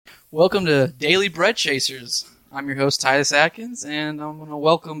Welcome to Daily Bread Chasers. I'm your host, Titus Atkins, and I'm going to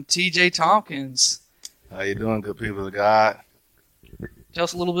welcome Teejay Tompkins. How you doing, good people of God? Tell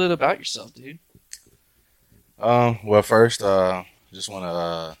us a little bit about yourself, dude. Well, first, just want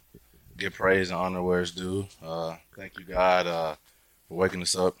to give praise and honor where it's due. Thank you, God, for waking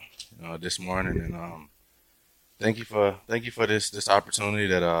us up this morning, and thank you for this opportunity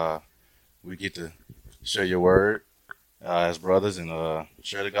that we get to share your word as brothers and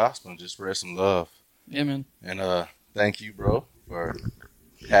share the gospel and just spread some love. Yeah, man. And thank you, bro, for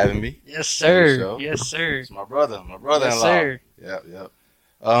having me. Yes, sir. Yes, sir. It's my brother-in-law. Yes, sir. Yep.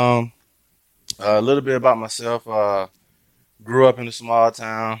 A little bit about myself. Grew up in a small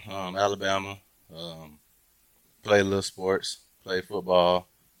town, Alabama. Played little sports, played football.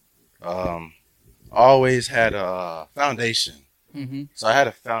 Always had a foundation. Mm-hmm. So I had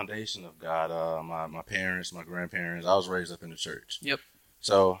a foundation of God. My parents, my grandparents. I was raised up in the church. Yep.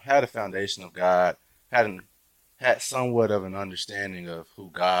 So had a foundation of God. Had somewhat of an understanding of who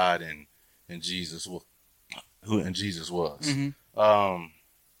God and Jesus was. Mm-hmm.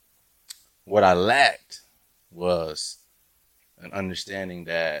 What I lacked was an understanding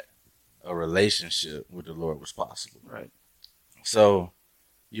that a relationship with the Lord was possible. Right. So,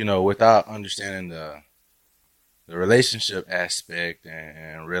 without understanding the relationship aspect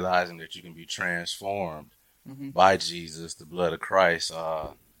and realizing that you can be transformed by Jesus, the blood of Christ,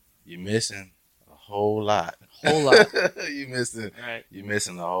 you're missing a whole lot. You're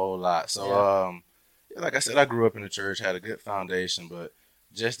missing a whole lot. So, like I said, I grew up in the church, had a good foundation, but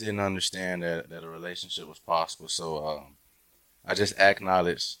just didn't understand that a relationship was possible. So, I just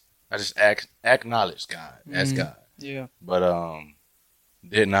acknowledged God as God. Yeah. But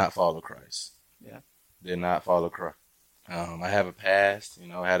did not follow Christ. Yeah. Did not follow Christ. I have a past,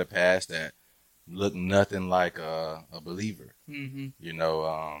 I had a past that looked nothing like a believer. Mm-hmm.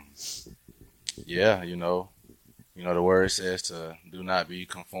 The word says to do not be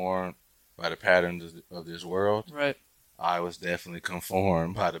conformed by the patterns of this world. Right. I was definitely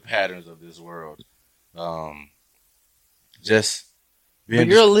conformed by the patterns of this world. But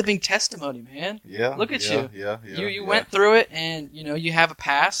you're a living testimony, man. Yeah. Look at you. Yeah. You went through it, and you have a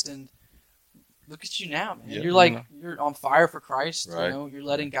past, and look at you now, man. Yeah, you're on fire for Christ. Right. You're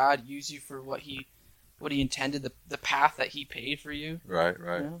letting God use you for what He intended, the path that He paid for you. Right.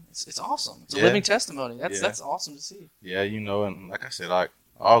 It's awesome. It's a living testimony. That's awesome to see. Yeah, and like I said, like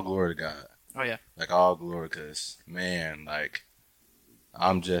all glory to God. Oh yeah. Like all glory, because man,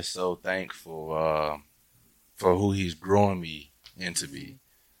 I'm just so thankful for who He's growing me into be.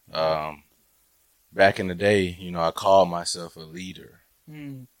 Back in the day, I called myself a leader.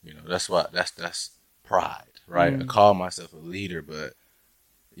 That's pride, right? I called myself a leader, but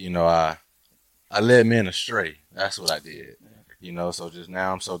I led men astray. That's what I did. So just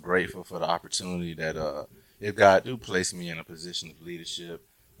now I'm so grateful for the opportunity that if God do place me in a position of leadership,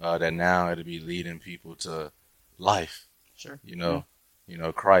 that now it'll be leading people to life. Sure.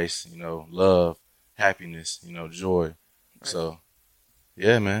 Christ, love, happiness, joy. Right. So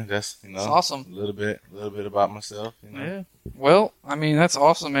yeah, man, that's awesome. A little bit about myself. Yeah. Well, that's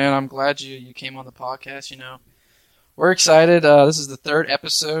awesome, man. I'm glad you came on the podcast. We're excited. This is the 3rd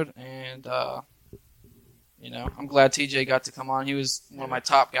episode, and I'm glad Teejay got to come on. He was one of my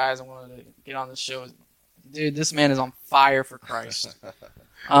top guys. I wanted to get on this show. Dude, this man is on fire for Christ.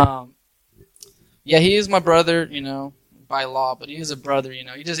 He is my brother, by law, but he is a brother.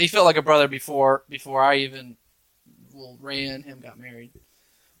 He felt like a brother before I even ran. Him got married.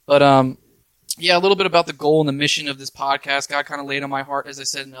 But a little bit about the goal and the mission of this podcast. God kind of laid on my heart, as I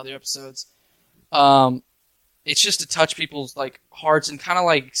said in other episodes. It's just to touch people's hearts and kind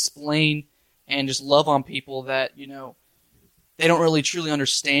of explain and just love on people that they don't really truly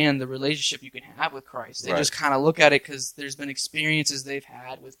understand the relationship you can have with Christ. They just kind of look at it because there's been experiences they've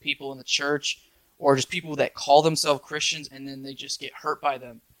had with people in the church or just people that call themselves Christians, and then they just get hurt by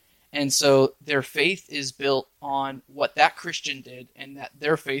them. And so their faith is built on what that Christian did and that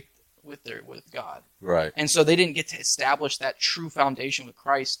their faith with God. Right. And so they didn't get to establish that true foundation with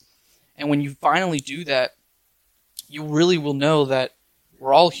Christ. And when you finally do that, you really will know that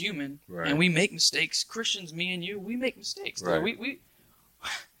we're all human and we make mistakes. Christians, me and you, we make mistakes. Right. We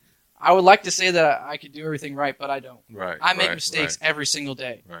I would like to say that I could do everything right, but I don't. Right. I make mistakes every single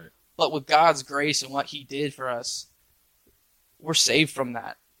day. Right. But with God's grace and what He did for us, we're saved from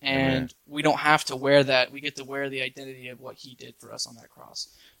that. And we don't have to wear that. We get to wear the identity of what He did for us on that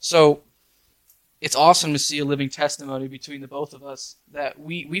cross. So it's awesome to see a living testimony between the both of us that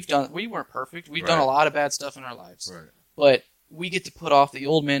we weren't perfect. We've done a lot of bad stuff in our lives. Right. But we get to put off the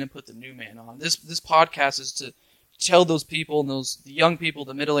old man and put the new man on. This podcast is to tell those people and the young people,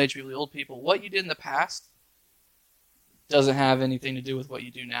 the middle-aged people, the old people, what you did in the past doesn't have anything to do with what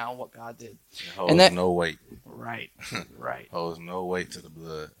you do now, what God did. It holds no weight. Right, right. Holds no weight to the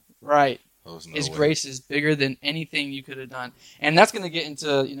blood. Right. Holds no His weight. grace is bigger than anything you could have done. And that's going to get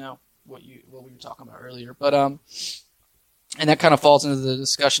into, what we were talking about earlier. But and that kind of falls into the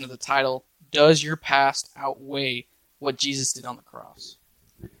discussion of the title, does your past outweigh what Jesus did on the cross?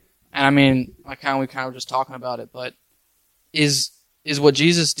 And I mean, we kind of were just talking about it, but is what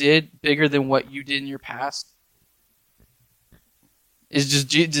Jesus did bigger than what you did in your past?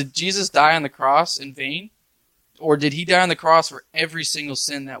 Did Jesus die on the cross in vain? Or did he die on the cross for every single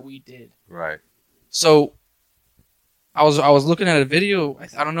sin that we did? Right. So I was looking at a video,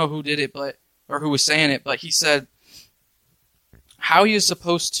 I don't know who did it, or who was saying it, but he said how he is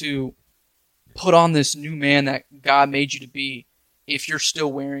supposed to put on this new man that God made you to be if you're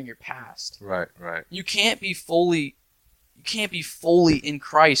still wearing your past. Right, right. You can't be fully in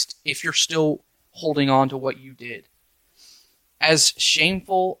Christ if you're still holding on to what you did. As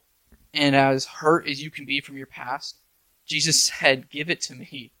shameful and as hurt as you can be from your past, Jesus said, "Give it to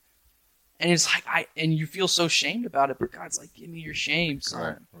me." And it's like and you feel so shamed about it, but God's like, "Give me your shame,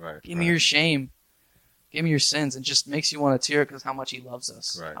 son. Right. Give me your shame. Give me your sins." And just makes you want to tear because how much he loves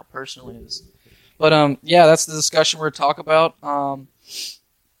us, right. How personal it is. But yeah, that's the discussion we're talk about.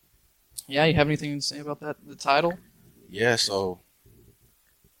 Yeah, you have anything to say about that? The title? Yeah. So,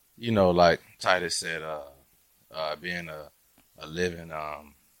 like Titus said, being a living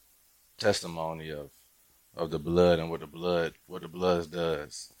testimony of the blood and what the blood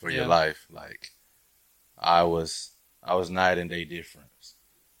does for your life. Like I was night and day difference.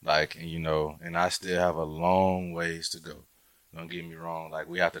 Like, and I still have a long ways to go. Don't get me wrong. Like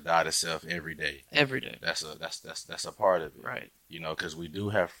we have to die to self every day. Every day. That's a part of it. Right. Because we do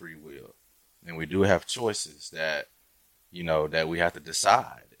have free will and we do have choices that, that we have to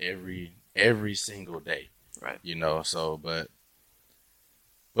decide every single day. Right. So, but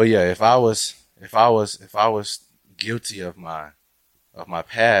yeah, if I was guilty of my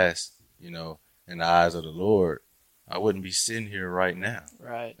past, in the eyes of the Lord, I wouldn't be sitting here right now.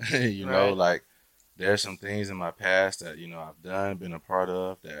 Right. Right. Like there's some things in my past that, I've done, been a part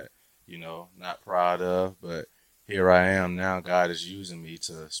of that, not proud of, but here I am now. God is using me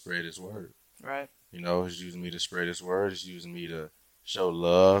to spread his word. Right. He's using me to spread his word. He's using me to show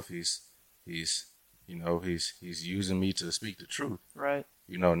love. He's using me to speak the truth. Right.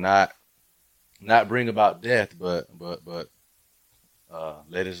 Not bring about death, but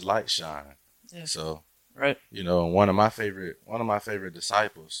let his light shine. Yeah. So, right. And one of my favorite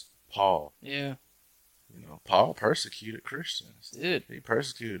disciples, Paul. Yeah. Paul persecuted Christians. He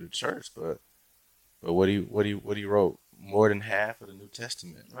persecuted the church, but what he wrote, more than half of the New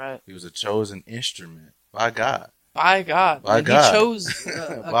Testament. Right. He was a chosen instrument by God. By God. By and God. He chose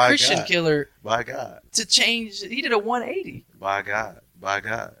a Christian God. killer. By God. To change. He did a 180. By God.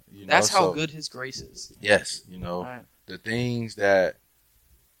 That's how good his grace is. Yes. Right. The things that.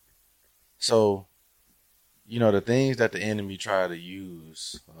 So, the things that the enemy try to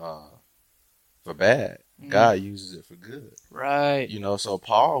use for bad, God uses it for good. Right. So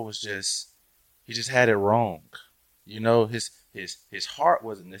Paul was he just had it wrong. His heart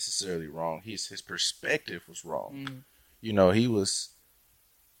wasn't necessarily wrong. His perspective was wrong. He was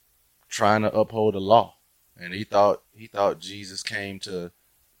trying to uphold the law, and he thought Jesus came to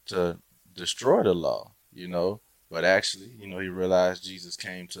destroy the law. But actually, he realized Jesus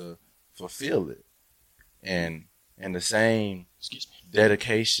came to fulfill it, and the same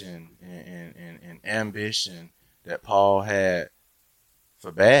dedication and ambition that Paul had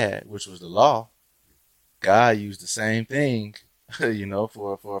for bad, which was the law, God used the same thing,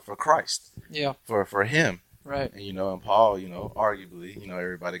 for Christ. Yeah. For him. Right. And, and Paul, arguably,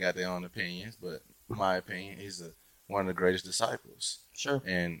 everybody got their own opinions, but in my opinion, he's one of the greatest disciples. Sure.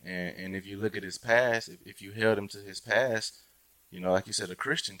 And if you look at his past, if you held him to his past, like you said, a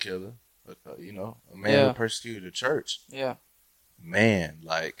Christian killer, a man who persecuted the church. Yeah. Man,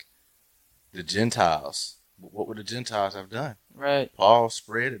 like the Gentiles, what would the Gentiles have done? Right. Paul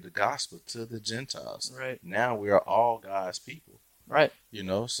spread the gospel to the Gentiles. Right. Now we are all God's people. Right.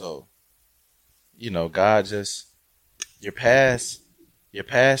 So, God just, your past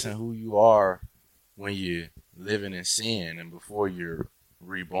and who you are when you're living in sin and before you're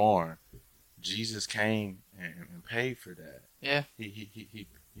reborn, Jesus came and paid for that. Yeah. He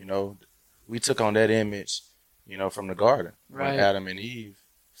we took on that image, from the garden when Adam and Eve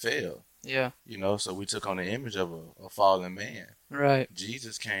fell. Yeah. So we took on the image of a fallen man. Right.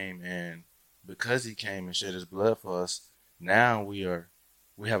 Jesus came, and because he came and shed his blood for us, now we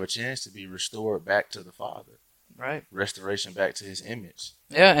have a chance to be restored back to the Father. Right. restoration back to His image.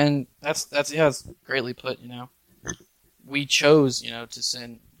 Yeah, and that's greatly put. We chose, to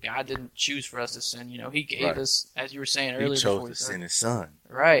sin. God didn't choose for us to sin. He gave us, as you were saying earlier, He chose to send His Son.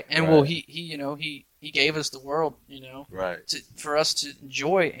 Right, and Right. well, he gave us the world, Right. for us to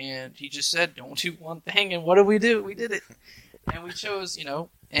enjoy, and He just said, "Don't do one thing," and what did we do? We did it, and we chose,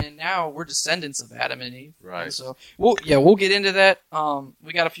 and now we're descendants of Adam and Eve. Right. And so, we'll get into that.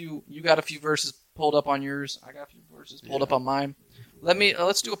 You got a few verses pulled up on yours. I got a few verses pulled up on mine.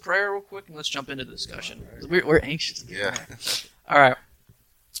 Let's do a prayer real quick and let's jump into the discussion. Right. We're anxious. Yeah. All right.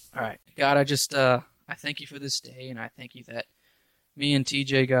 God, I thank you for this day, and I thank you that me and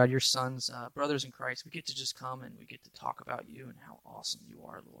Teejay, God, your sons, brothers in Christ, we get to just come and we get to talk about you and how awesome you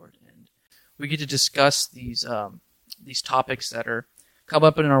are, Lord, and we get to discuss these topics that are come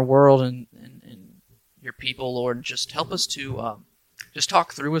up in our world and your people, Lord, and just help us to just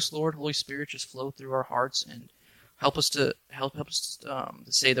talk through us, Lord. Holy Spirit, just flow through our hearts and help us to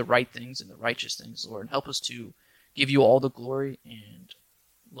say the right things and the righteous things, Lord. Help us to give you all the glory. And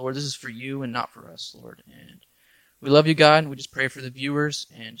Lord, this is for you and not for us, Lord. And we love you, God, and we just pray for the viewers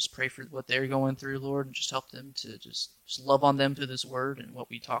and just pray for what they're going through, Lord, and just help them to just love on them through this word and what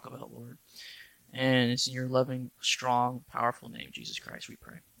we talk about, Lord. And it's in your loving, strong, powerful name, Jesus Christ, we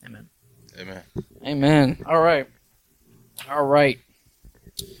pray. Amen. Amen. Amen. All right.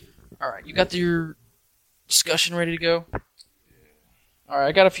 You got your discussion ready to go? All right.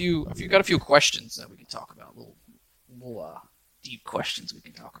 I got a few questions that we can talk about. Little deep questions we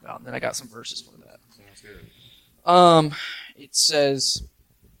can talk about, and then I got some verses for that. Sounds good. It says,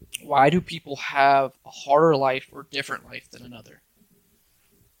 why do people have a harder life or different life than another?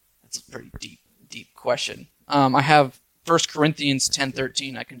 That's a pretty deep question. I have 1 Corinthians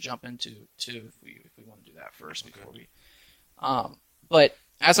 10:13. I can jump into too if we want to do that first before we. But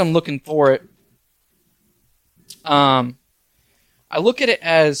as I'm looking for it, I look at it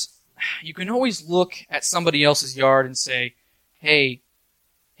as you can always look at somebody else's yard and say, "Hey,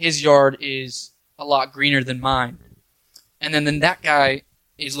 his yard is a lot greener than mine," and then that guy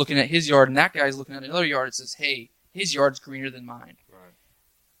is looking at his yard, and that guy is looking at another yard and says, "Hey, his yard's greener than mine." Right.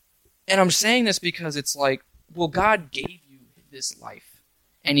 And I'm saying this because it's like, well, God gave you this life,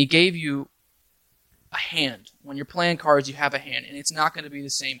 and He gave you a hand. When you're playing cards, you have a hand, and it's not going to be the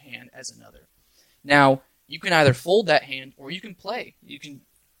same hand as another. Now, you can either fold that hand or you can play.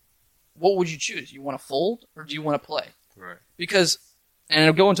 What would you choose? You want to fold or do you want to play? Right. Because, and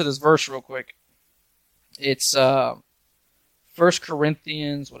I'll go into this verse real quick. It's 1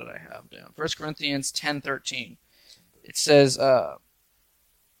 Corinthians, what did I have down? 1 Corinthians 10:13. It says,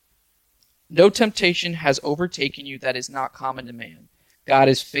 no temptation has overtaken you that is not common to man. God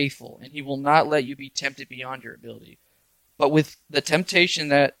is faithful, and He will not let you be tempted beyond your ability. But with the temptation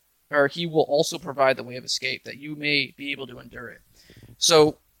He will also provide the way of escape, that you may be able to endure it.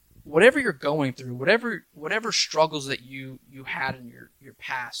 So, whatever you're going through, whatever struggles that you had in your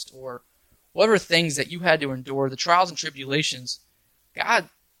past, or whatever things that you had to endure, the trials and tribulations,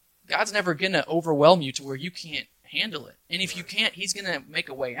 God's never going to overwhelm you to where you can't handle it. And if you can't, He's going to make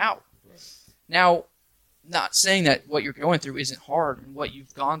a way out. Now, not saying that what you're going through isn't hard, and what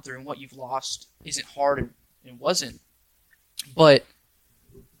you've gone through and what you've lost isn't hard and wasn't, but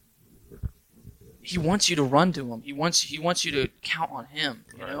He wants you to run to Him. He wants you to count on Him,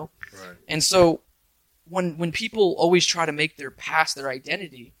 you know? Right. And so when people always try to make their past their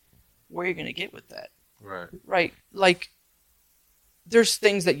identity, where are you going to get with that? Right. Right. Like, there's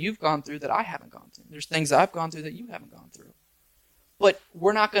things that you've gone through that I haven't gone through. There's things that I've gone through that you haven't gone through. But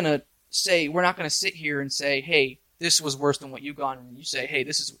we're not going to sit here and say, hey, this was worse than what you've gone, and you say, hey,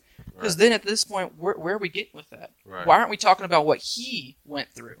 this is... Because then at this point, where are we getting with that? Right. Why aren't we talking about what He went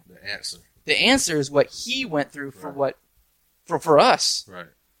through? The answer. The answer is what He went through for us. Right.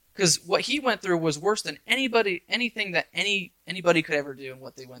 Because what He went through was worse than anything that anybody could ever do, and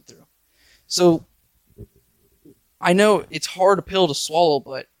what they went through. So I know it's hard a pill to swallow,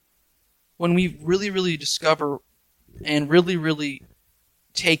 but when we really, really discover and really, really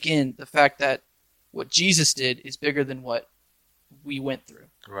take in the fact that what Jesus did is bigger than what we went through.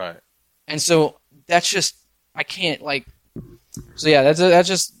 Right. And so that's just, I can't so yeah, that's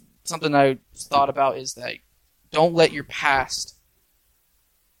just something I thought about, is that don't let your past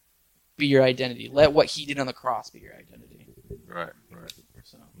be your identity. Let what He did on the cross be your identity. Right.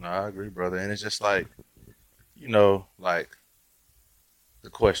 So. No, I agree, brother. And it's just like the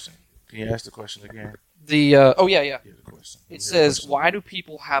question. Can you ask the question again? Yeah. Yeah, the question. It says, why do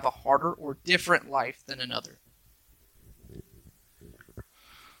people have a harder or different life than another?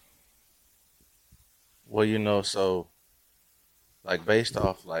 Well, so based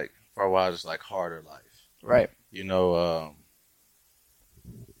off for a while, it's harder life. Right. You know,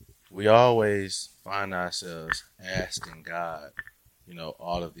 we always find ourselves asking God,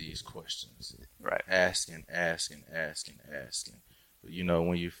 all of these questions. Right. Asking. But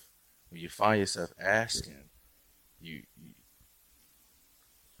when you find yourself asking, you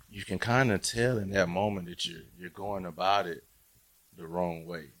you can kind of tell in that moment that you're going about it the wrong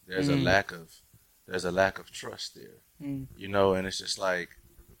way. There's a lack of trust there. And it's just like,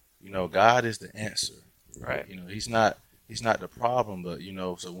 God is the answer. Right. He's not the problem, but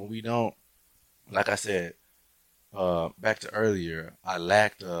so when we don't, like I said, back to earlier, I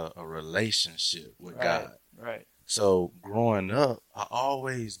lacked a relationship with God. Right. So growing up, I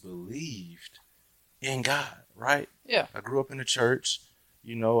always believed in God, right? Yeah. I grew up in the church.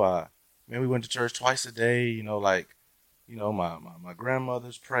 We went to church twice a day. My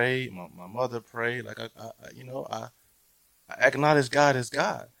grandmothers prayed, my mother prayed. Like I acknowledge God as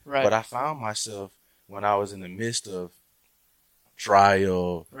God. Right. But I found myself when I was in the midst of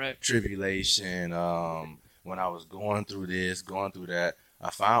trial, tribulation, when I was going through this, going through that,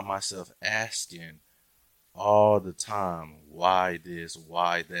 I found myself asking all the time, why this,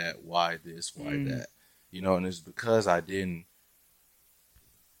 why that, why this, why that? And it's because I didn't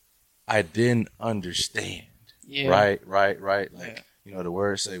understand. Yeah. Right. Like, the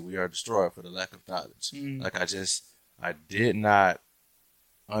words say we are destroyed for the lack of knowledge. Like I did not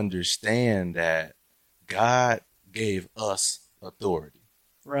understand that God gave us authority.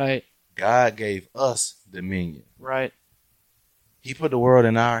 Right. God gave us dominion. Right. He put the world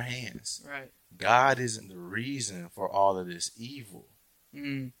in our hands. Right. God isn't the reason for all of this evil.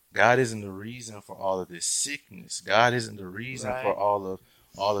 God isn't the reason for all of this sickness. God isn't the reason for all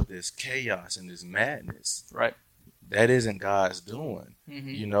of this chaos and this madness. Right. That isn't God's doing.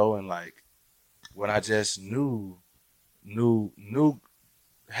 And like when I just knew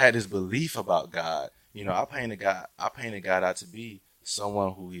had this belief about God, I painted God out to be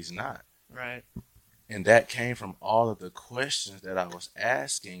someone who he's not. Right. And that came from all of the questions that I was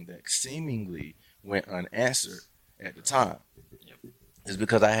asking that seemingly went unanswered at the time. Yep. It's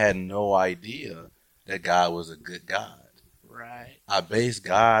because I had no idea that God was a good God. Right. I based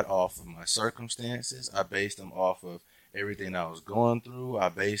God off of my circumstances. I based him off of everything I was going through. I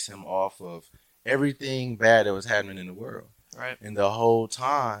based him off of everything bad that was happening in the world. Right. And the whole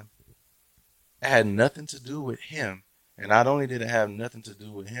time, it had nothing to do with him. And not only did it have nothing to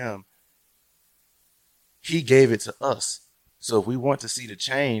do with him, he gave it to us. So if we want to see the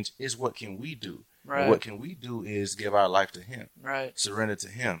change, it's what can we do? Right. And what can we do is give our life to him. Right. Surrender to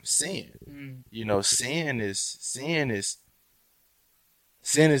him. Sin. Sin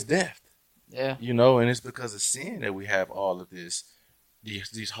is death. Yeah. And it's because of sin that we have all of these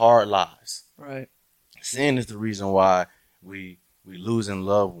hard lives. Right. Sin is the reason why we losing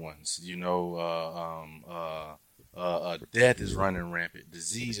loved ones. Death is running rampant.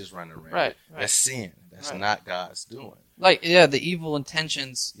 Disease is running rampant. Right. That's sin. That's not God's doing. Like, the evil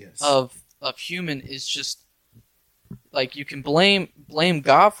intentions Yes. of human is just like you can blame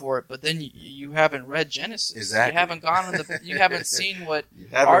God for it, but then you haven't read Genesis. Exactly. You haven't gone you haven't seen what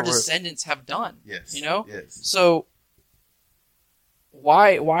our descendants have done. Yes. Yes. So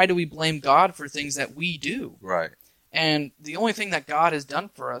why do we blame God for things that we do? Right. And the only thing that God has done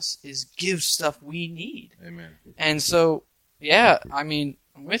for us is give stuff we need. Amen. And so, I'm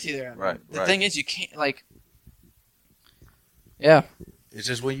with you there. Right. The thing is, you can't Yeah. It's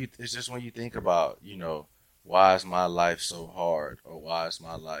just when you think about, why is my life so hard, or why is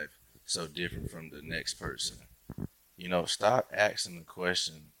my life so different from the next person? Stop asking the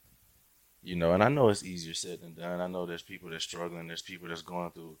question. And I know it's easier said than done. I know there's people that's struggling. There's people that's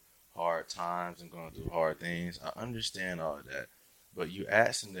going through hard times and going through hard things. I understand all of that. But you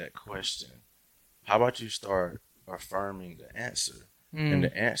asking that question, how about you start affirming the answer? And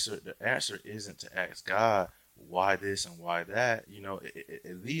the answer isn't to ask God, why this and why that?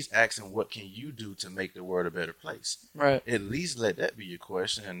 At least asking, what can you do to make the world a better place? Right. At least let that be your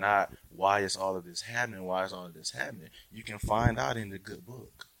question, and not why is all of this happening? Why is all of this happening? You can find out in the good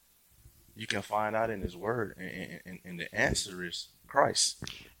book. You can find out in his word, and the answer is Christ.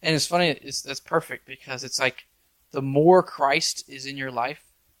 And it's funny, that's perfect, because it's like the more Christ is in your life,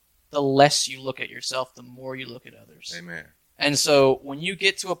 the less you look at yourself, the more you look at others. Amen. And so when you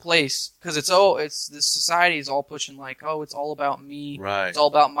get to a place, because this society is all pushing like, it's all about me. Right. It's all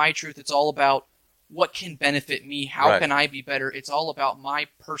about my truth. It's all about what can benefit me. How can I be better? It's all about my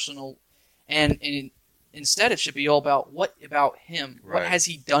personal, and instead it should be all about what about him? Right. What has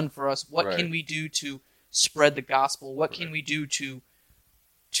he done for us? What can we do to spread the gospel? What can we do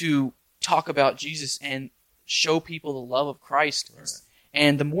to talk about Jesus and show people the love of Christ? Right.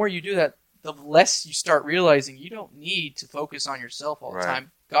 And the more you do that, the less you start realizing you don't need to focus on yourself all the Right.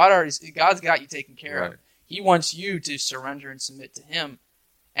 time. God's got you taken care of. Right. He wants you to surrender and submit to Him,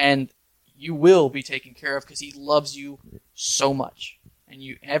 and you will be taken care of because He loves you so much. And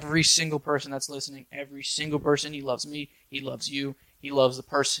every single person that's listening, every single person, He loves me, He loves you, He loves the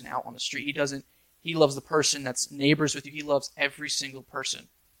person out on the street. He loves the person that's neighbors with you. He loves every single person.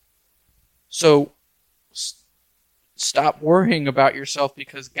 So stop worrying about yourself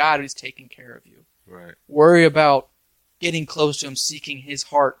because God is taking care of you. Right. Worry about getting close to Him, seeking His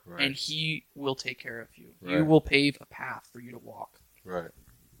heart, Right. and He will take care of you. Right. You will pave a path for you to walk. Right.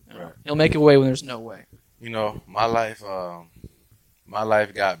 Right. He'll make a way when there's no way. My life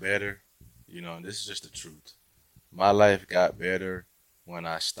got better. And this is just the truth. My life got better when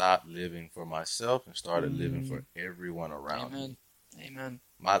I stopped living for myself and started living for everyone around me. Amen.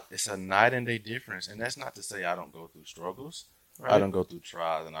 It's a night and day difference, and that's not to say I don't go through struggles. Right. I don't go through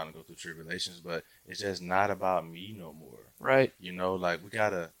trials and I don't go through tribulations, but it's just not about me no more. Right. Like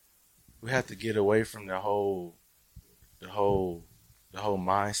we have to get away from the whole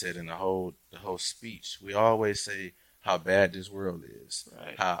mindset and the whole speech. We always say how bad this world is,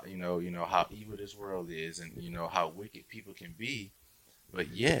 Right. how how evil this world is, and how wicked people can be, but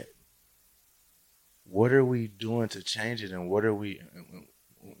yet, what are we doing to change it, and what are we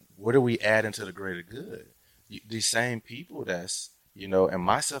adding to the greater good? These same people that's and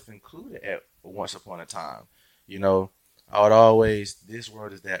myself included at once upon a time, I would always, this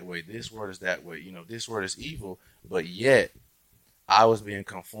world is that way, this world is that way, this world is evil, but yet I was being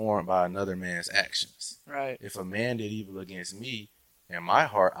conformed by another man's actions. Right. If a man did evil against me, in my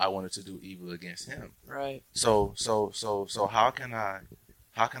heart, I wanted to do evil against him. Right. So how can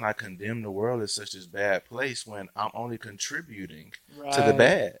I condemn the world as such a bad place when I'm only contributing to the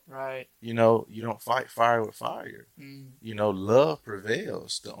bad? Right. You don't fight fire with fire. Love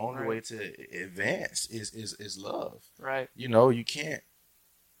prevails. The only way to advance is love. Right. You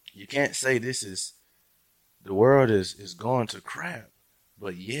can't say the world is going to crap,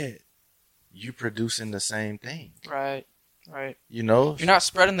 but yet you producing the same thing. Right. Right. You're not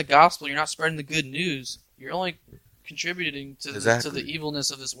spreading the gospel. You're not spreading the good news. You're only contributing to the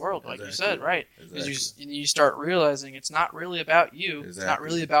evilness of this world, like you said, right? Because you start realizing it's not really about you. It's not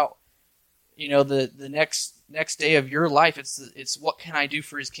really about the next day of your life. It's what can I do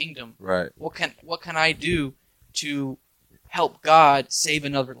for His kingdom? Right. What can I do to help God save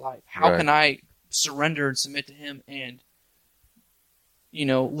another life? How can I surrender and submit to Him and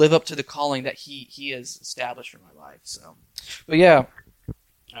live up to the calling that He has established for my life? So, but yeah.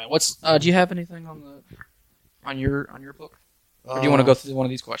 All right, do you have anything on your book? Or do you want to go through one of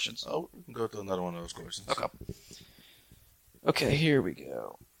these questions? Oh, we can go through another one of those questions. Okay, here we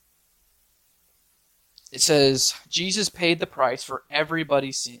go. It says, Jesus paid the price for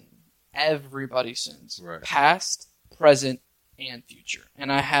everybody's sin. Everybody's sins. Right. Past, present, and future.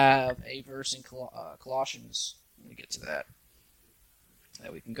 And I have a verse in Colossians. Let me get to that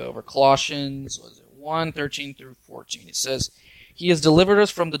we can go over. Colossians, 1:13 through 14. It says, He has delivered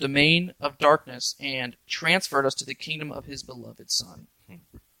us from the domain of darkness and transferred us to the kingdom of His beloved Son.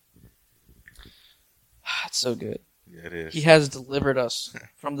 It's so good. Yeah, it is. He has delivered us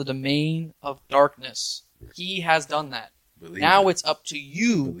from the domain of darkness. He has done that. Now it's up to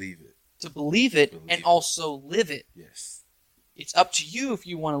you to believe it and also live it. Yes. It's up to you if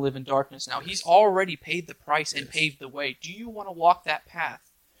you want to live in darkness now. He's already paid the price and paved the way. Do you want to walk that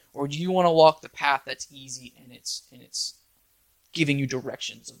path? Or do you want to walk the path that's easy and it's giving you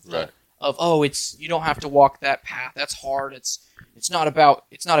directions of you don't have to walk that path. That's hard. It's not about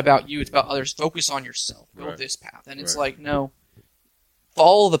you, it's about others. Focus on yourself. Go this path. And it's like, no.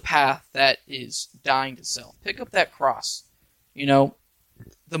 Follow the path that is dying to self. Pick up that cross.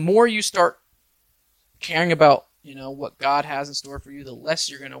 The more you start caring about what God has in store for you, the less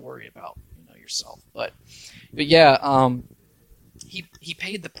you're going to worry about yourself. But yeah, he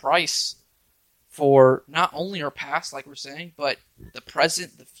paid the price for not only our past, like we're saying, but the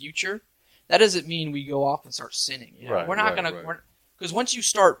present, the future. That doesn't mean we go off and start sinning. We're not going to, because once you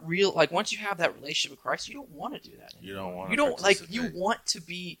start once you have that relationship with Christ, you don't want to do that anymore. You want to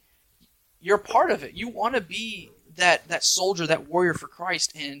be, you're part of it. You want to be that soldier, that warrior for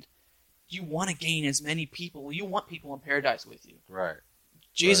Christ, and you want to gain as many people. You want people in paradise with you. Right.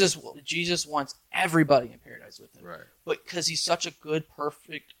 Jesus wants everybody in paradise with him. Right. But because He's such a good,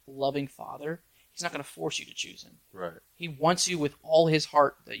 perfect, loving Father, He's not going to force you to choose Him. Right. He wants you with all His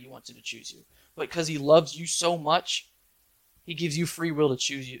heart that He wants to choose you. But because He loves you so much, He gives you free will to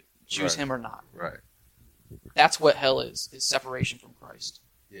choose Him or not. Right. That's what hell is separation from Christ.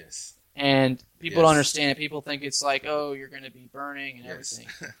 Yes. And people don't understand it. People think it's like, oh, you're going to be burning and everything.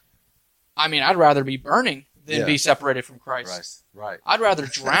 I mean, I'd rather be burning than be separated from Christ. Right. I'd rather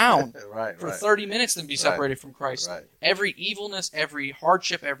drown right. for 30 minutes than be separated from Christ. Right. Every evilness, every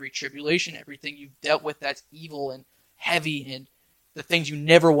hardship, every tribulation, everything you've dealt with that's evil and heavy and the things you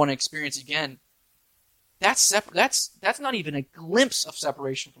never want to experience again, that's not even a glimpse of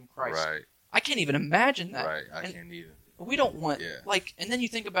separation from Christ. Right. I can't even imagine that. Right. I can't either. We don't want, and then you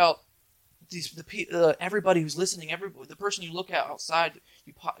think about everybody who's listening, the person you look at outside,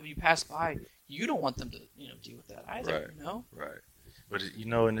 you pass by, you don't want them to, deal with that either, Right. But,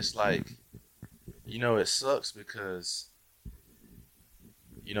 and it's like, it sucks because,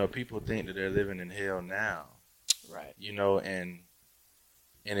 people think that they're living in hell now. Right.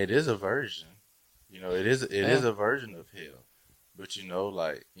 And it is a version. It is a version of hell. But,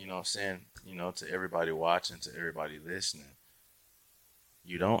 I'm saying, to everybody watching, to everybody listening,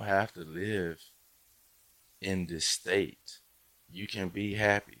 you don't have to live in this state. You can be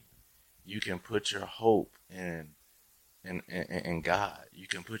happy. You can put your hope in God. You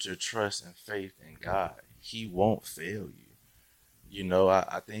can put your trust and faith in God. He won't fail you.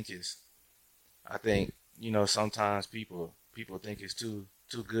 I think sometimes people think it's too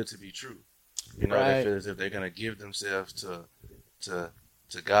good to be true. They feel as if they're gonna give themselves to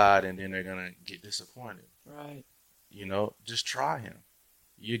God and then they're gonna get disappointed. Right. Just try Him.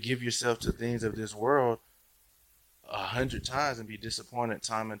 You give yourself to things of this world 100 times and be disappointed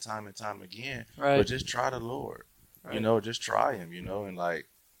time and time and time again. Right. But just try the Lord. Right. Just try Him. And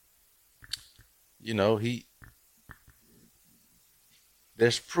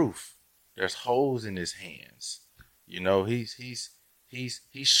there's proof. There's holes in His hands. He's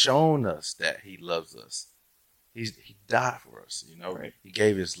shown us that He loves us. He died for us. Right. He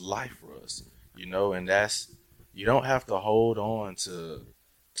gave His life for us. And that's, you don't have to hold on to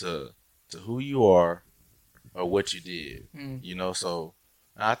who you are or what you did. So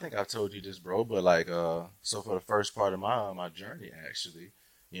I think I've told you this, bro, but so for the first part of my journey, actually,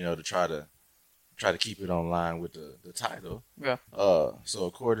 to try to keep it online with the title. Yeah. So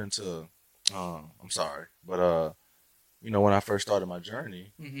according to I'm sorry, but when I first started my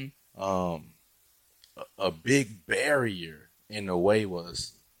journey, a big barrier in the way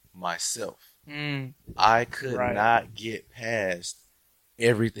was myself. I could not get past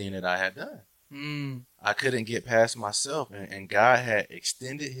everything that I had done. I couldn't get past myself, and God had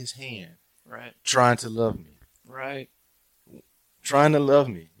extended His hand, trying to love me, trying to love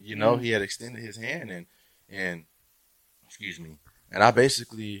me. He had extended His hand, and excuse me, and I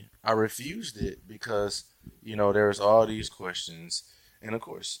refused it because there was all these questions, and of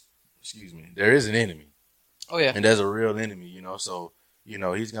course, there is an enemy. Oh yeah, and there's a real enemy. So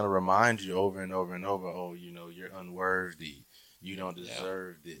he's gonna remind you over and over and over. Oh, you're unworthy. You don't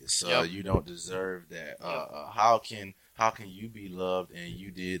deserve this. You don't deserve that. How can you be loved and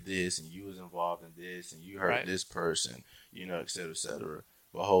you did this and you was involved in this and you hurt this person, et cetera, et cetera.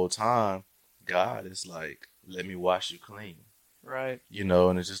 The whole time, God is like, let me wash you clean. Right.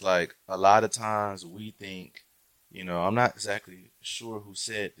 And it's just like a lot of times we think, I'm not exactly sure who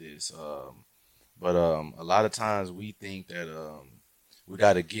said this, but a lot of times we think that we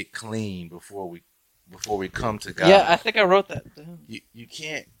got to get clean before we come to God. Yeah, I think I wrote that down. You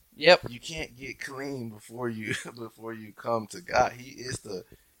can't. Yep. You can't get clean before you come to God. He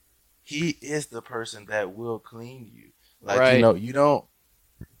is the person that will clean you.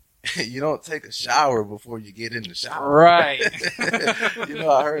 You don't take a shower before you get in the shower. Right.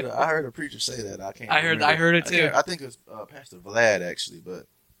 I heard a preacher say that. I heard it too. I think it was Pastor Vlad actually, but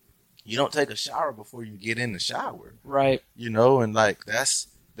you don't take a shower before you get in the shower. Right. And that's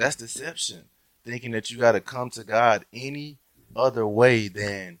deception. Thinking that you got to come to God any other way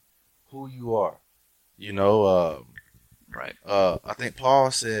than who you are. Right. I think Paul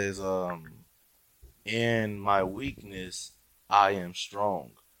says, in my weakness, I am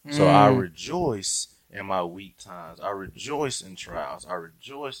strong. So I rejoice in my weak times. I rejoice in trials. I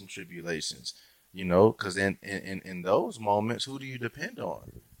rejoice in tribulations. Because in those moments, who do you depend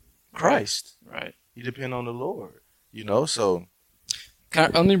on? Christ. Right. You depend on the Lord. So.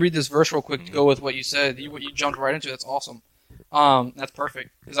 Let me read this verse real quick to go with what you said. What you jumped right into. That's awesome. That's perfect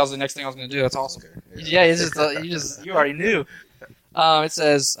because that was the next thing I was going to do. That's awesome. Okay. Yeah, it's just you already knew. It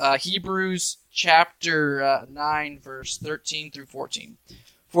says Hebrews chapter 9 verse 13 through 14.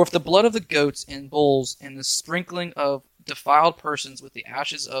 For if the blood of the goats and bulls and the sprinkling of defiled persons with the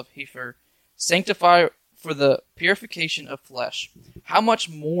ashes of heifer sanctify for the purification of flesh, how much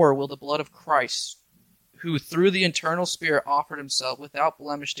more will the blood of Christ, who through the eternal Spirit offered Himself without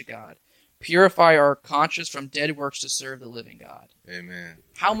blemish to God, purify our conscience from dead works to serve the living God? Amen.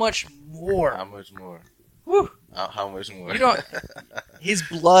 How much more? How much more? Whew. How much more? You don't. His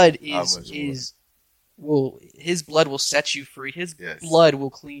blood How much his blood will set you free. His Yes. blood will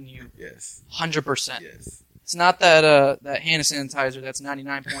clean you. Yes. 100%. Yes. It's not that hand sanitizer that's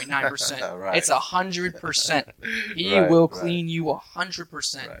 99.9%. Right. It's 100%. He Right, will right. clean you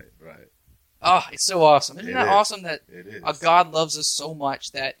 100%. Right. Right. Oh, it's so awesome. Isn't It that is. awesome that It is. a God loves us so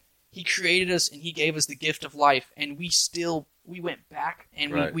much that he created us and he gave us the gift of life, and we went back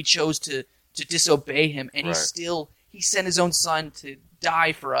and Right. we chose to disobey him, and Right. he sent his own son to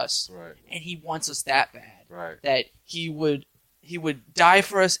die for us, Right. and he wants us that bad Right. that he would die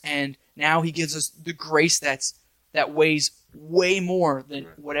for us, and now he gives us the grace that weighs way more than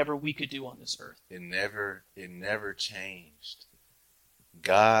Right. whatever we could do on this earth. It never changed.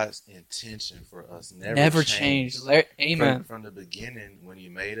 God's intention for us never changed. changed. Amen. From the beginning, when He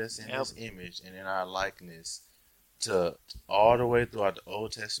made us in Yep. His image and in our likeness, to all the way throughout the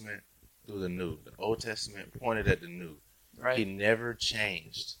Old Testament through the New. The Old Testament pointed at the New. Right. He never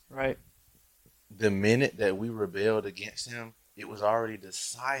changed. Right. The minute that we rebelled against Him, it was already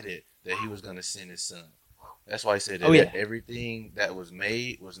decided that He was going to send His Son. That's why He said that everything that was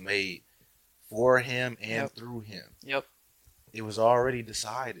made for Him and Yep. through Him. Yep. It was already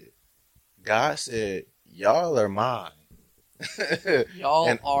decided. God said, y'all are mine. Y'all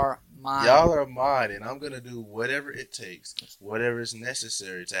And are mine. Y'all are mine, and I'm going to do whatever it takes, whatever is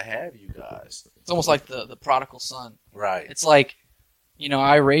necessary to have you guys. It's almost like the prodigal son. Right. It's like,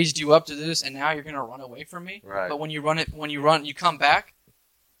 I raised you up to this, and now you're gonna run away from me. Right. But when you come back,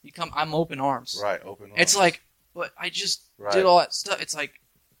 I'm open arms. Right. Open arms. It's like, but I just Right. did all that stuff. It's like,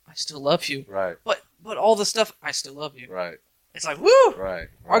 I still love you. Right. But all the stuff, I still love you. Right. It's like, woo! Right.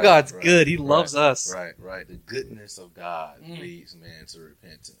 Our God's good. He loves us. Right. Right. The goodness of God Mm. leads man to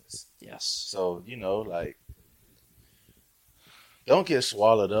repentance. Yes. So, don't get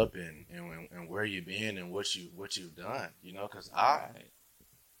swallowed up in where you've been and what you've done, because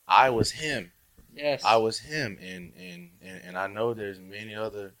I was him. Yes. I was him, and I know there's many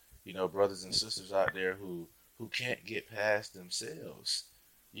other, brothers and sisters out there who can't get past themselves,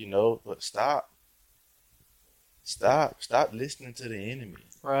 but stop listening to the enemy.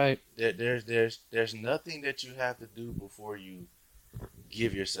 Right. There's nothing that you have to do before you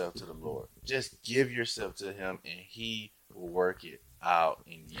give yourself to the Lord. Just give yourself to Him, and He will work it out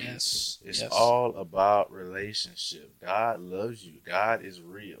in you. Yes. It's Yes. all about relationship. God loves you. God is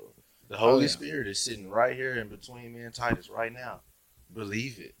real. The Holy yeah. Spirit is sitting right here in between me and Titus right now.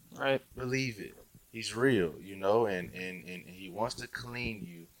 Believe it. Right. Believe it. He's real, and He wants to clean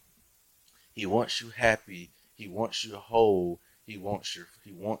you. He wants you happy. He wants you whole. He want you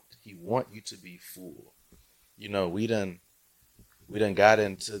to be full. We done got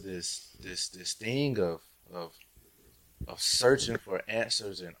into this thing of searching for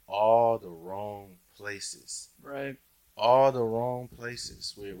answers in all the wrong places. Right. All the wrong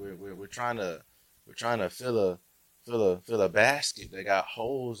places. We're trying to fill a basket that got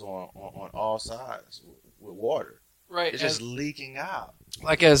holes on all sides with water. Right. It's just leaking out.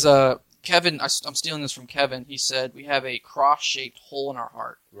 Like as Kevin, I'm stealing this from Kevin. He said we have a cross-shaped hole in our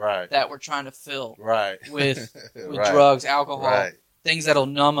heart Right. that we're trying to fill Right. with Right. drugs, alcohol, Right. things that'll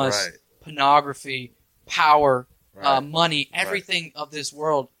numb us, Right. pornography, power, Right. money. Everything of this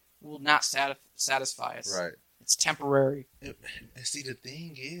world will not satisfy us. Right. It's temporary. And see, the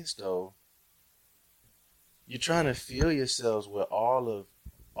thing is, though, you're trying to fill yourselves with all of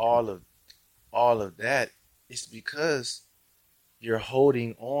that. It's because you're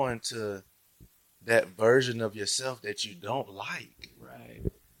holding on to that version of yourself that you don't like. Right.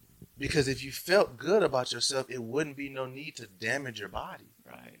 Because if you felt good about yourself, it wouldn't be no need to damage your body.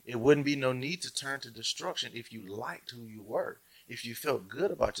 Right. It wouldn't be no need to turn to destruction if you liked who you were. If you felt good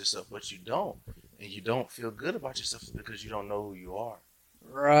about yourself, but you don't. And you don't feel good about yourself because you don't know who you are.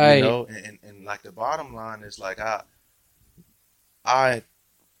 Right. And like the bottom line is like I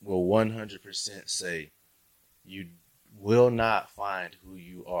will 100% say you will not find who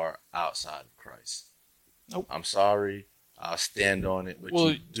you are outside of Christ. Nope. I'm sorry. I'll stand on it, but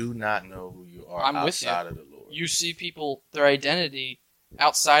you do not know who you are outside of the Lord. You see people, their identity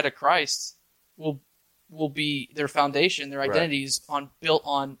outside of Christ will be their foundation. Their identity is built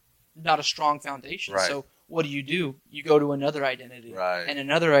on not a strong foundation. Right. So what do? You go to another identity Right. and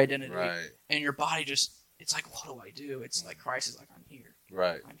another identity, Right. and your body it's like, what do I do? It's like Christ is like, I'm here.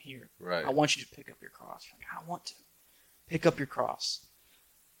 Right. I'm here. Right. I want you to pick up your cross. Like, I want to pick up your cross.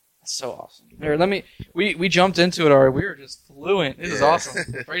 That's so awesome. Here, we jumped into it already. We were just fluent. This is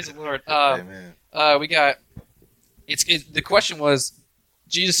awesome. Praise the Lord. Amen. We got the question was,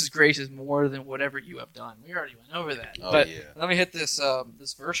 Jesus' grace is more than whatever you have done. We already went over that. Oh, but yeah. let me hit this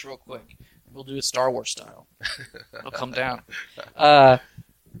verse real quick. We'll do it Star Wars style. It'll come down.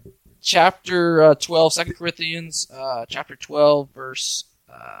 Chapter 12, 2 Corinthians, chapter 12, verse,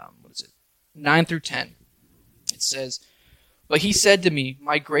 9 through 10. It says, "But he said to me,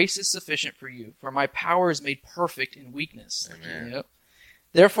 my grace is sufficient for you, for my power is made perfect in weakness." Amen. Yep.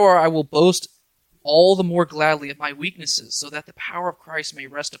 "Therefore I will boast all the more gladly of my weaknesses, so that the power of Christ may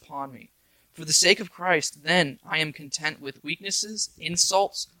rest upon me. For the sake of Christ, then, I am content with weaknesses,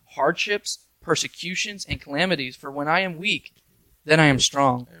 insults, hardships, persecutions, and calamities. For when I am weak, then I am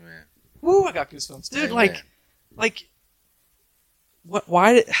strong." Amen. Woo, I got goosebumps. Dude, Amen.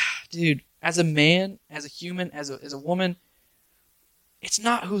 dude, as a man, as a human, as a woman, it's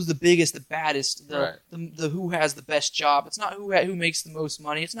not who's the biggest, the baddest, the who has the best job. It's not who makes the most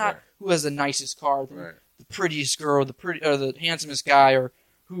money. It's not who has the nicest car, the prettiest girl, or the handsomest guy, or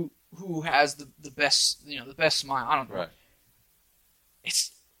who has the best, the best smile. I don't know. Right.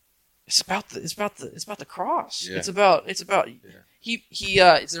 It's about the cross. Yeah. It's about there's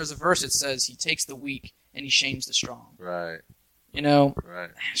a verse that says he takes the weak and he shames the strong. Right.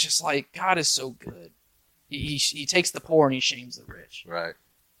 Right. It's just like God is so good. He takes the poor and he shames the rich. Right.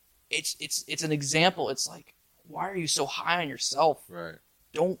 It's an example. It's like, why are you so high on yourself? Right.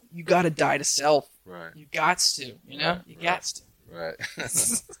 You got to die to self. Right. You gots to. You gots to. Right.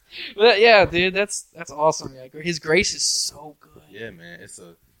 But yeah, dude, that's awesome. Yeah, His grace is so good. Yeah, man.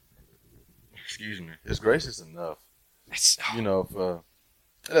 Excuse me. His grace is enough. It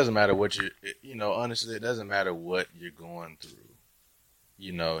doesn't matter what honestly, it doesn't matter what you're going through.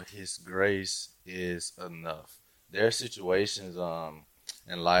 His grace is enough. There are situations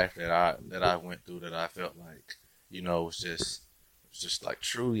in life that I went through that I felt like, was just like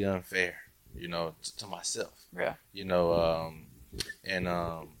truly unfair, to myself. Yeah. And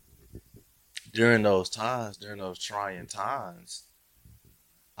during those trying times,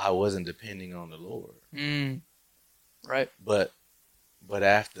 I wasn't depending on the Lord. Right. But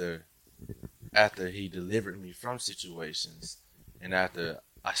after he delivered me from situations, and after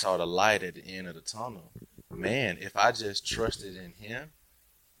I saw the light at the end of the tunnel, man, if I just trusted in him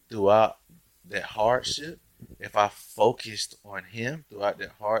throughout that hardship, if I focused on him throughout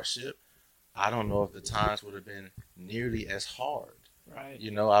that hardship, I don't know if the times would have been nearly as hard. Right.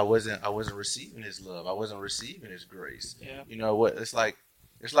 I wasn't receiving his love. I wasn't receiving his grace. Yeah. It's like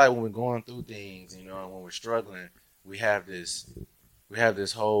when we're going through things, and when we're struggling, we have this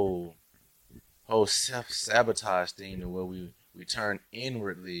whole self-sabotage thing where we turn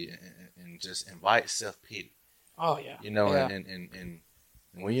inwardly and just invite self-pity. Oh yeah. And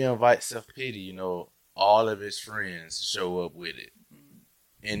when you invite self-pity, all of his friends show up with it.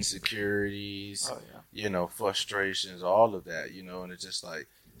 Insecurities, frustrations, all of that, and it's just like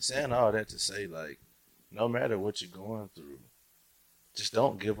saying all that to say, like, no matter what you're going through, just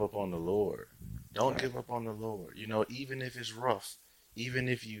don't give up on the Lord. Don't give up on the Lord. Even if it's rough, even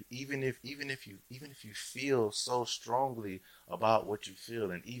if you feel so strongly about what you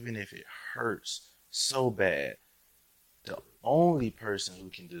feel, and even if it hurts so bad, the only person who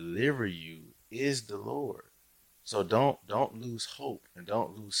can deliver you is the Lord. So don't lose hope and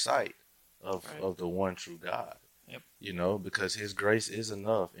don't lose sight of the one true God. Yep. Because his grace is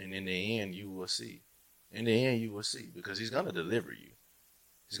enough, and in the end you will see. Because he's gonna deliver you.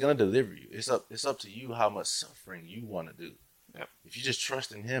 He's gonna deliver you. It's up to you how much suffering you want to do. Yep. If you just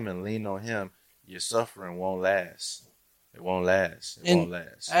trust in him and lean on him, your suffering won't last. It won't last. It won't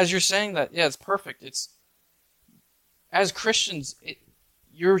last. As you're saying that, yeah, it's perfect. It's as Christians,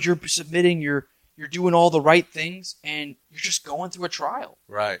 you're submitting, you're doing all the right things, and you're just going through a trial.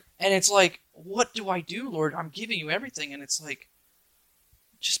 Right. And it's like, what do I do, Lord? I'm giving you everything, and it's like,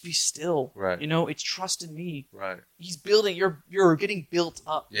 just be still. Right. It's trust in me. Right. He's building. You're getting built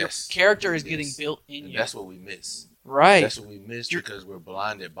up. Yes. Your character is getting built in you. That's what we miss. Right. That's what we miss because we're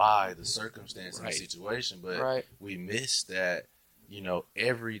blinded by the circumstance and the situation. But we miss that,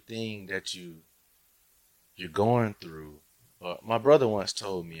 everything that you're going through. My brother once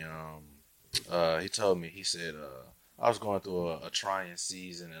told me, he said, I was going through a trying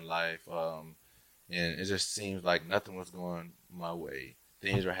season in life, and it just seems like nothing was going my way.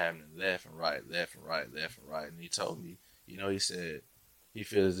 Things were happening left and right. And he told me, he said, he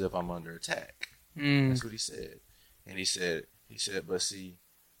feels as if I'm under attack. That's what he said. And he said, but see,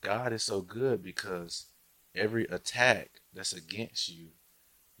 God is so good because every attack that's against you,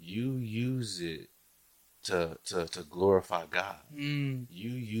 you use it to glorify God. You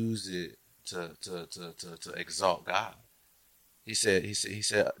use it to exalt God. He said,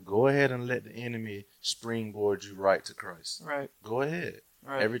 go ahead and let the enemy springboard you right to Christ. Right. Go ahead.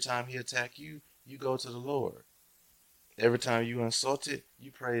 Right. Every time he attack you, you go to the Lord. Every time you insulted,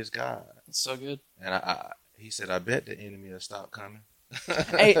 you praise God. It's so good. And he said, I bet the enemy will stop coming.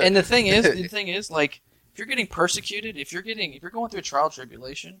 Hey, and the thing is, like, if you're getting persecuted, if you're going through a trial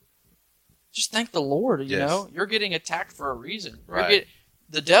tribulation, just thank the Lord. You know, you're getting attacked for a reason. Right.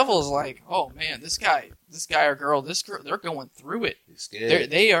 The devil is like, oh man, this guy or girl, they're going through it. He's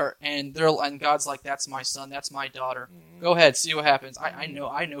scared. And God's like, that's my son, that's my daughter. Mm-hmm. Go ahead, see what happens. I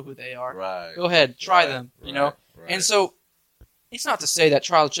know who they are. Right. Go ahead, try them. You know. Right. And so, it's not to say that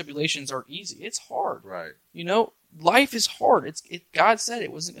trials and tribulations are easy. It's hard. Right. You know, life is hard. God said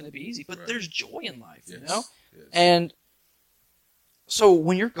it wasn't going to be easy, but there's joy in life. Yes. You know, yes. And so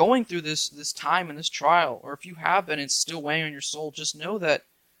when you're going through this time and this trial, or if you have been and it's still weighing on your soul, just know that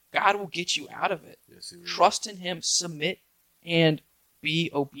God will get you out of it. Yes, Trust in Him, submit, and be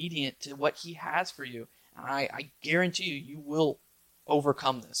obedient to what He has for you. And I guarantee you will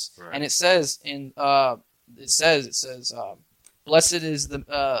overcome this. Right. And it says blessed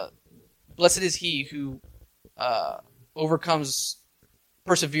is he who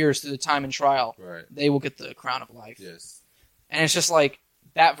perseveres through the time and trial. Right. They will get the crown of life. Yes. And it's just like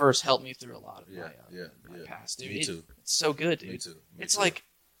that verse helped me through a lot of my past. Dude. Me too. It's so good, dude. Me too. It's like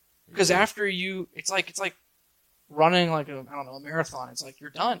because after it's like running like a marathon. It's like you're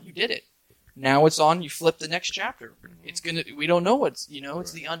done. You did it. Now it's on. You flip the next chapter. Mm-hmm. We don't know what's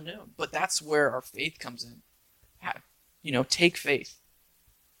it's the unknown. But that's where our faith comes in. Take faith.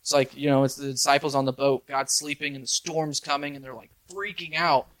 It's like, it's the disciples on the boat. God's sleeping and the storm's coming and they're like freaking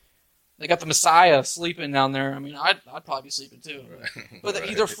out. They got the Messiah sleeping down there. I mean, I'd probably be sleeping too. Right. But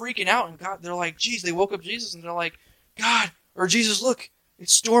they're freaking out and God, they're like, geez, they woke up Jesus and they're like, God, or Jesus, look,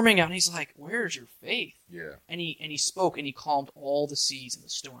 it's storming out. And he's like, where's your faith? Yeah. And he spoke and he calmed all the seas and the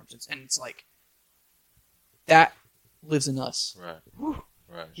storms. And it's like, that lives in us. Right. Whew.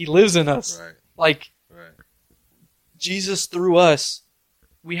 Right. He lives in us. Right. Like, right. Jesus through us,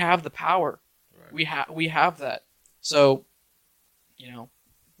 we have the power. Right. We have that. So,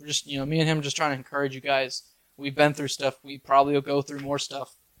 we're just, me and him just trying to encourage you guys. We've been through stuff. We probably will go through more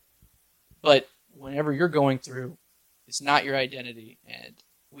stuff. But whenever you're going through, it's not your identity. And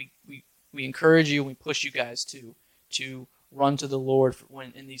we encourage you and we push you guys to run to the Lord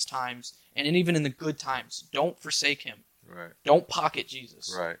when in these times. And even in the good times, don't forsake Him. Right. Don't pocket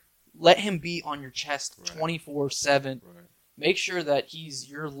Jesus. Right. Let Him be on your chest 24/7. Right. Make sure that He's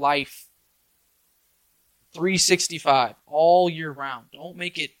your life 365 all year round. Don't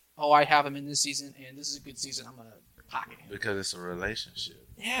make it, I have Him in this season and this is a good season, I'm going to pocket Him. Because it's a relationship.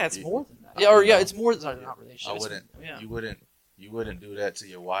 Yeah, it's more than that. It's more than not relationship. You wouldn't do that to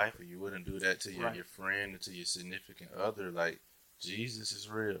your wife, or you wouldn't do that to your friend or to your significant other. Like, Jesus is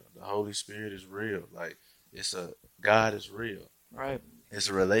real. The Holy Spirit is real. Like, God is real. Right. It's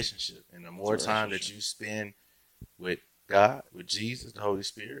a relationship. And the more time that you spend with God, with Jesus, the Holy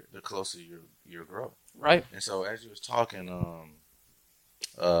Spirit, the closer you'll grow. Right. And so as you was talking,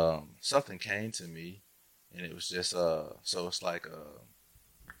 something came to me, and it was just so it's like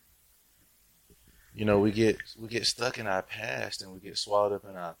we get stuck in our past and we get swallowed up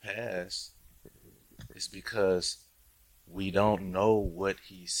in our past. It's because we don't know what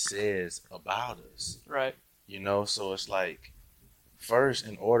He says about us. Right. So it's like, first,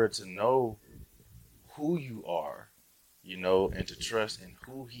 in order to know who you are, and to trust in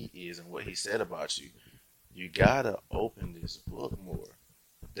who He is and what He said about you, you gotta open this book more.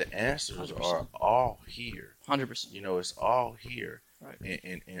 The answers 100%. are all here. 100%. It's all here. Right.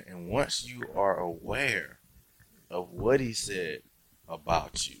 And once you are aware of what He said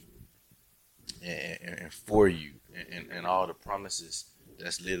about you and for you and all the promises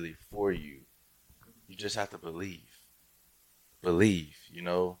that's literally for you, you just have to believe.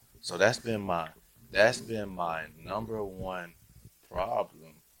 So that's been my number one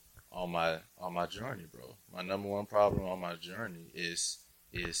problem on my journey, bro. My number one problem on my journey is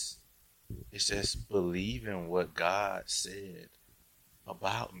just believing what God said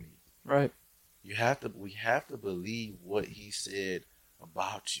about me. Right. We have to believe what He said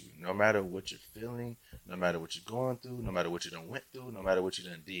about you, no matter what you're feeling, no matter what you're going through, no matter what you done went through, no matter what you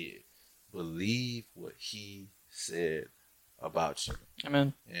done did. Believe what He said about you.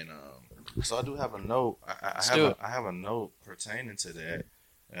 Amen. And so I do have a note. I have a note pertaining to that.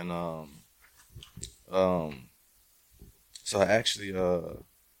 And so I actually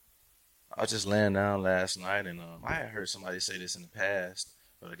I was just laying down last night, and I had heard somebody say this in the past,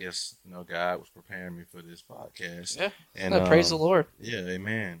 but I guess God was preparing me for this podcast. Yeah. And praise the Lord. Yeah,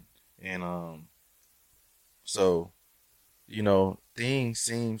 amen. And so things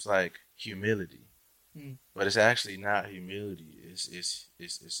seems like humility, but it's actually not humility.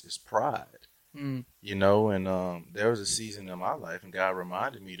 It's pride. Mm. You know, and there was a season in my life, and God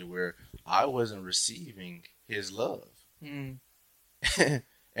reminded me to where I wasn't receiving His love, Mm.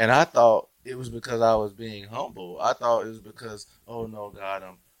 and I thought it was because I was being humble. I thought it was because, oh no, God,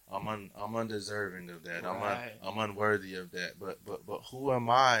 I'm undeserving of that. Right. I'm unworthy of that. But who am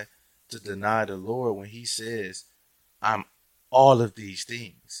I to deny the Lord when He says I'm all of these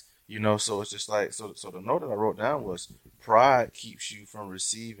things? You know, so it's just like so. The note that I wrote down was pride keeps you from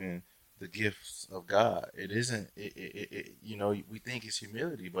receiving the gifts of God. It isn't. You know, we think it's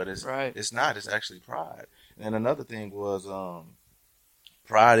humility, but Right. it's not. It's actually pride. And another thing was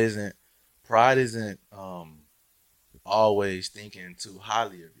pride isn't always thinking too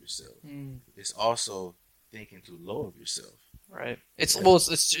highly of yourself. Mm. It's also thinking too low of yourself. Right.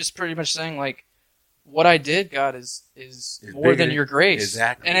 It's just pretty much saying like, what I did, God, is more than your grace.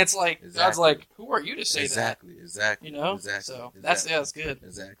 Exactly. And it's like God's like, who are you to say that? Exactly. You know. Exactly. So exactly. that's good.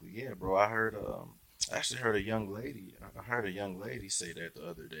 Exactly. Yeah, bro. I actually heard a young lady. I heard a young lady say that the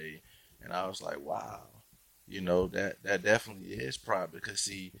other day, and I was like, wow. You know, that definitely is pride, because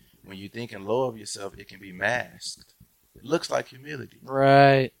see, when you're thinking low of yourself, it can be masked. It looks like humility.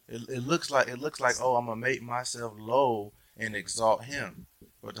 Right. It looks like oh, I'm gonna make myself low and exalt Him,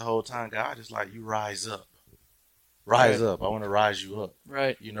 but the whole time God is like, you rise up. Rise up. I want to rise you up.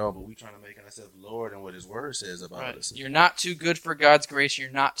 Right. You know, but we trying to make ourselves lower than what His Word says about us. You're not too good for God's grace.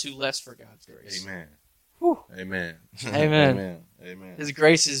 You're not too less for God's grace. Amen. Whew. Amen. Amen. Amen. Amen. His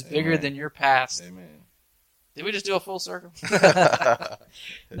grace is bigger than your past. Amen. Did we just do a full circle?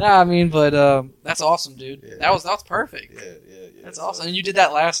 Nah, I mean, but that's awesome, dude. Yeah. That was perfect. Yeah. That's awesome. And you did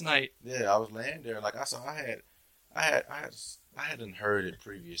that last night. Yeah, I was laying there, like I hadn't heard it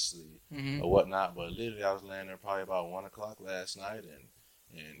previously or whatnot, but literally I was laying there probably about 1:00 last night,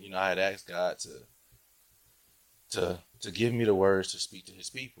 and you know, I had asked God to give me the words to speak to His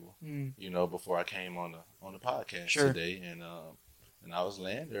people, you know, before I came on the podcast today, and I was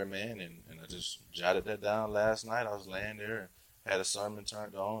laying there, man, and I just jotted that down last night. I was laying there, and had a sermon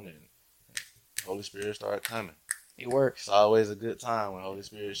turned on, and Holy Spirit started coming. It works. It's always a good time when Holy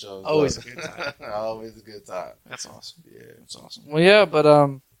Spirit shows up. Always a good time. Always a good time. That's awesome. Yeah, that's awesome. Well, yeah, but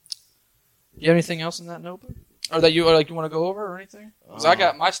do you have anything else in that notebook, or that you want to go over, or anything? Because I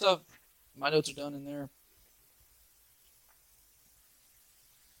got my stuff. My notes are done in there.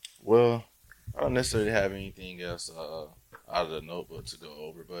 Well, I don't necessarily have anything else out of the notebook to go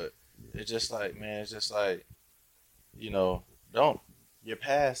over, but it's just like, man, it's just like, you know, your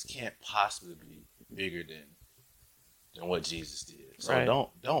past can't possibly be bigger than what Jesus did. So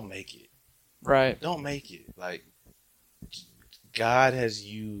don't make it. Right. Don't make it. Like, God has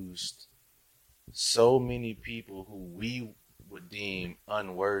used so many people who we would deem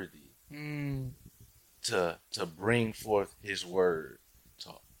unworthy to bring forth His word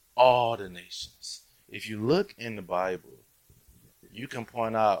to all the nations. If you look in the Bible, you can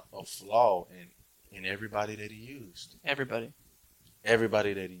point out a flaw in everybody that He used. Everybody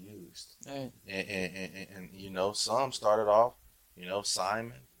that He used. Right. And you know, some started off, you know,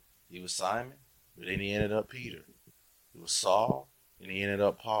 Simon. He was Simon, but then he ended up Peter. He was Saul, and he ended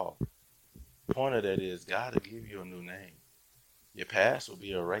up Paul. The point of that is God will give you a new name. Your past will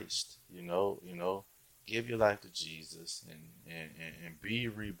be erased. You know, give your life to Jesus and be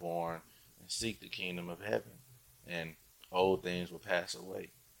reborn and seek the kingdom of heaven, and old things will pass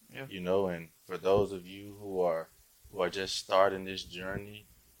away. Yeah. You know, and for those of you who are just starting this journey,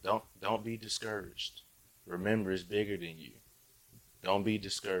 don't be discouraged. Remember, it's bigger than you. Don't be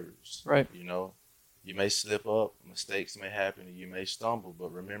discouraged. Right. You know, you may slip up, mistakes may happen, and you may stumble,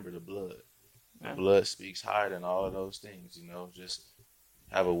 but remember the blood. The blood speaks higher than all of those things. You know, just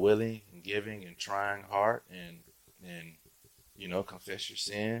have a willing and giving and trying heart, and you know, confess your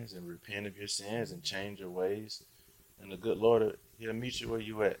sins and repent of your sins and change your ways. And the good Lord, He'll meet you where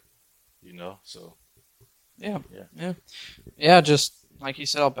you at. You know, so. Yeah. Just like you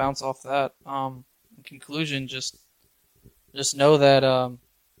said, I'll bounce off that. In conclusion, just know that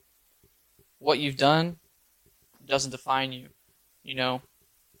what you've done doesn't define you. You know,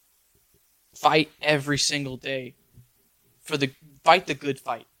 fight every single day fight the good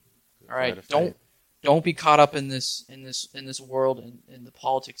fight. All right, don't be caught up in this world and in the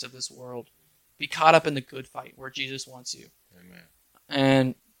politics of this world. Be caught up in the good fight where Jesus wants you. Amen.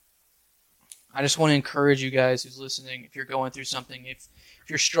 And I just want to encourage you guys who's listening, if you're going through something, if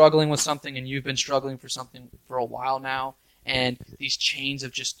you're struggling with something and you've been struggling for something for a while now, and these chains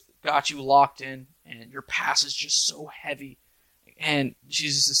have just got you locked in, and your past is just so heavy, and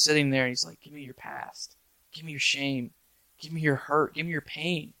Jesus is sitting there and He's like, give me your past. Give me your shame. Give me your hurt. Give me your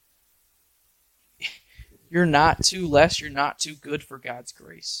pain. You're not too less. You're not too good for God's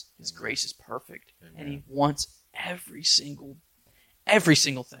grace. His grace is perfect. Amen. And he wants every single thing.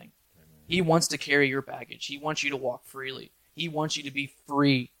 Amen. He wants to carry your baggage. He wants you to walk freely. He wants you to be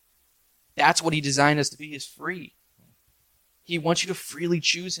free. That's what he designed us to be, is free. He wants you to freely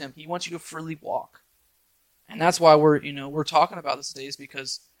choose him. He wants you to freely walk. And that's why we're talking about this today, is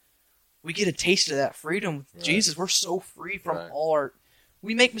because we get a taste of that freedom with Right. Jesus. We're so free from Right. all our...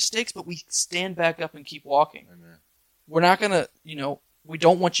 We make mistakes, but we stand back up and keep walking. Amen. We're not going to, we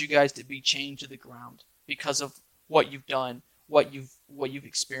don't want you guys to be chained to the ground because of what you've done, what you've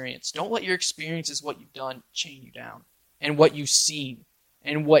experienced. Don't let your experiences, what you've done, chain you down. And what you've seen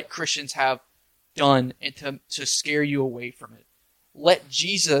and what Christians have done, and to scare you away from it. Let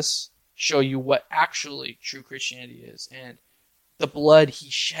Jesus show you what actually true Christianity is, and the blood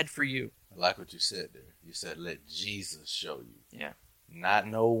he shed for you. I like what you said there. You said, let Jesus show you. Yeah. Not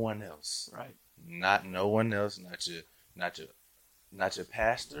no one else. Right. Not no one else. Not your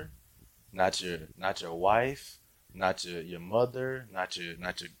pastor. Not your wife. Not your mother. Not your.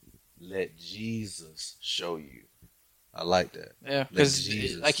 Let Jesus show you. I like that. Yeah, because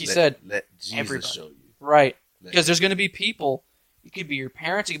like you said, let Jesus everybody. show you. Right. Because there's going to be people, it could be your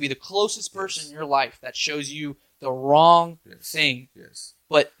parents, it could be the closest person in your life that shows you the wrong thing. Yes.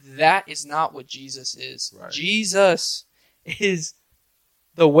 But that is not what Jesus is. Right. Jesus is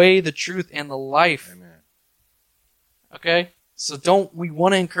the way, the truth, and the life. Amen. Okay? So we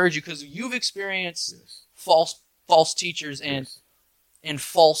want to encourage you, because you've experienced false teachers and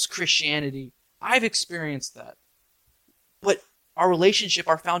false Christianity. I've experienced that. But our relationship,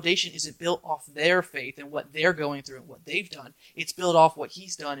 our foundation isn't built off their faith and what they're going through and what they've done. It's built off what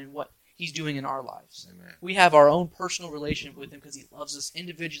he's done and what he's doing in our lives. Amen. We have our own personal relationship with him because he loves us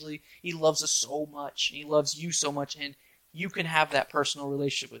individually. He loves us so much. He loves you so much. And you can have that personal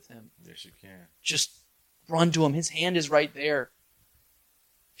relationship with him. Yes, you can. Just run to him. His hand is right there.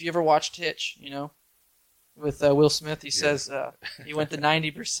 If you ever watched Hitch, with Will Smith, he says he went to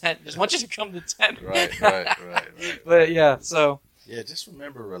 90%. Just want you to come to 10. Right. But yeah, so. Yeah, just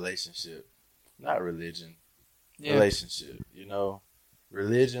remember relationship, not religion. Yeah. Relationship.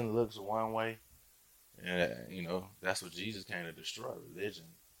 Religion looks one way, and that's what Jesus came to destroy. Religion.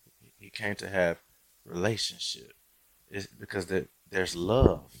 He came to have relationship. It's because there's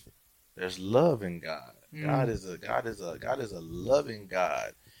love. There's love in God. God is a loving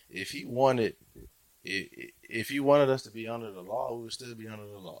God. If he wanted us to be under the law, we would still be under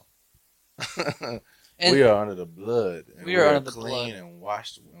the law. And we are under the blood. And we are under the clean blood. And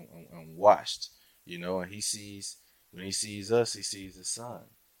washed. And when he sees us, he sees his son.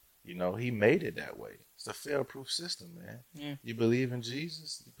 He made it that way. It's a fail-proof system, man. Yeah. You believe in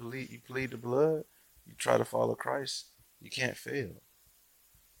Jesus, you plead the blood, you try to follow Christ, you can't fail.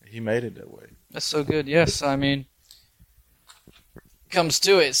 He made it that way. That's so good. Yes, I mean, comes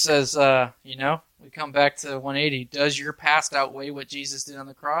to it says, we come back to 180. Does your past outweigh what Jesus did on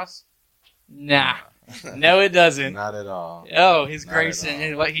the cross? Nah. No, it doesn't. Not at all. Oh, his grace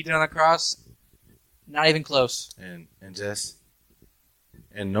and what he did on the cross, not even close. And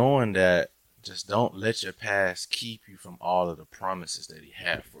knowing that, just don't let your past keep you from all of the promises that he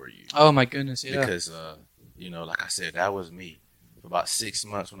had for you. Oh my goodness, yeah. Because like I said, that was me for about 6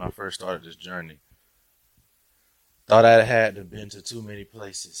 months when I first started this journey. Thought I had to been to too many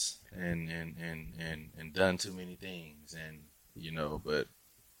places and done too many things, and but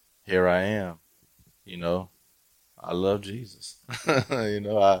here I am. I love Jesus. I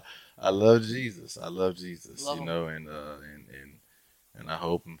love Jesus. I love Jesus. Love him. And I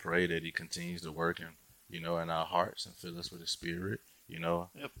hope and pray that he continues to work in our hearts and fill us with his spirit.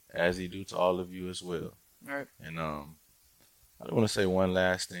 Yep. As he do to all of you as well. All right. And I don't want to say one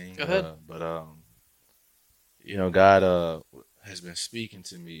last thing. Go ahead. But God has been speaking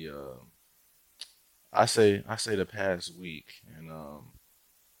to me. I say the past week, and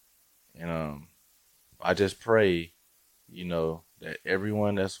I just pray, that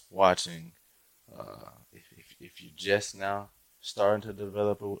everyone that's watching, if you just now starting to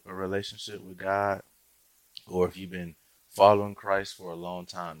develop a relationship with God, or if you've been following Christ for a long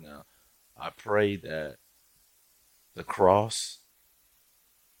time now, I pray that the cross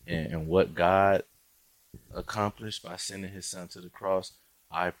and what God accomplished by sending his son to the cross,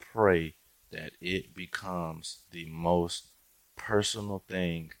 I pray that it becomes the most personal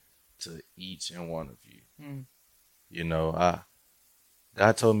thing to each and one of you.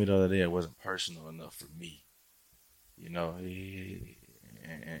 God told me the other day it wasn't personal enough for me.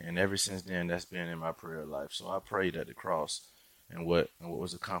 And ever since then, that's been in my prayer life. So I pray that the cross and what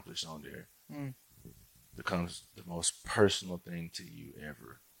was accomplished on there becomes the most personal thing to you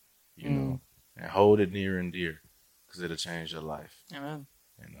ever. and hold it near and dear, because it'll change your life. Amen.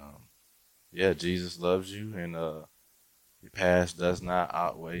 And yeah, Jesus loves you, and your past does not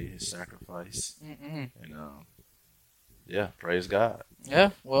outweigh his sacrifice. Mm-mm. And yeah, praise God.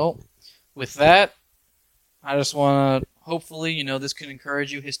 Yeah, well, with that, I just want to, hopefully, this can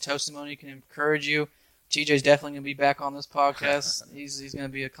encourage you. His testimony can encourage you. Teejay's definitely going to be back on this podcast. He's going to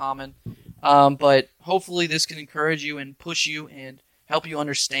be a common. But hopefully this can encourage you and push you and help you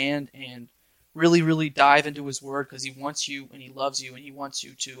understand and really, really dive into his word, because he wants you and he loves you and he wants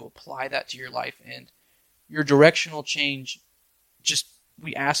you to apply that to your life. And your directional change, just,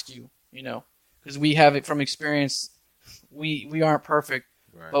 we ask you, because we have it from experience. We aren't perfect,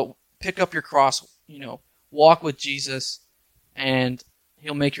 Right. but pick up your cross, walk with Jesus, and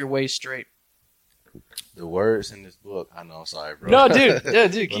he'll make your way straight. The words in this book, I know, sorry, bro. No, dude,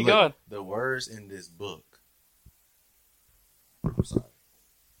 But keep look, going. The words in this book, I'm sorry,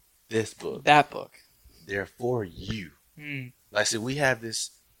 this book, That book. they're for you. Mm. Like I said, we have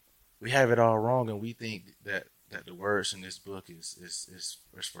it all wrong, and we think that the words in this book is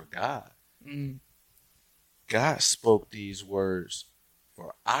for God. Mm. God spoke these words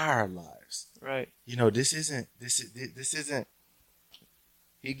for our lives. Right. This isn't.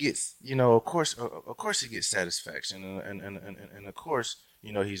 He gets, of course he gets satisfaction, and of course,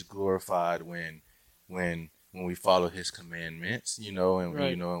 he's glorified when we follow his commandments, and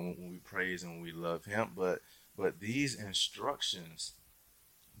Right. and when we praise and we love him. But these instructions,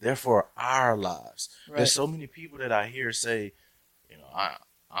 they're for our lives. Right. There's so many people that I hear say,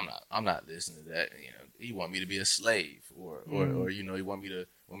 I'm not listening to that. He want me to be a slave, or he want me to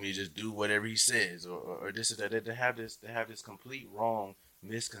just do whatever he says, or this or that. They have this complete wrong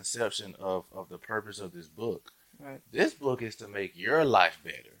misconception of the purpose of this book. Right. This book is to make your life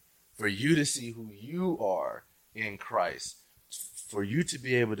better, for you to see who you are in Christ, for you to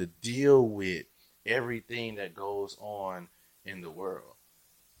be able to deal with everything that goes on in the world.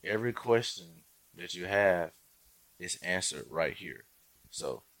 Every question that you have is answered right here.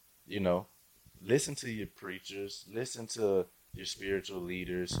 So, listen to your preachers, listen to your spiritual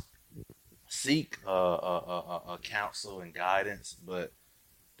leaders, seek a counsel and guidance, but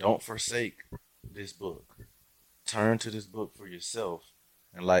don't forsake this book. Turn to this book for yourself,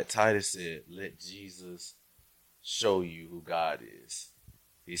 and like Titus said, let Jesus show you who God is.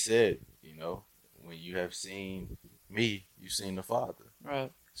 He said, when you have seen me, you've seen the Father.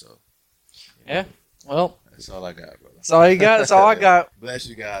 Right. So, Yeah. Well, that's all I got, brother. that's all you got. That's all I got. Bless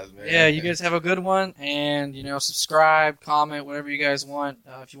you guys, man. Yeah, you guys have a good one, and subscribe, comment, whatever you guys want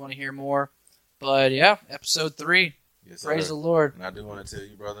if you want to hear more. But yeah, episode 3. Yes, Praise sir. the Lord. And I do want to tell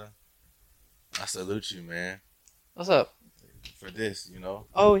you, brother, I salute you, man, What's up? for this.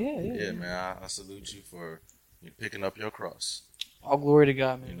 Oh yeah. Yeah, man. I salute you for picking up your cross. All glory to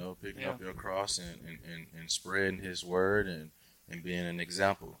God, man. Picking up your cross and spreading His word and being an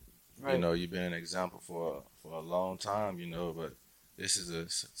example. Right. You've been an example for a long time. But this is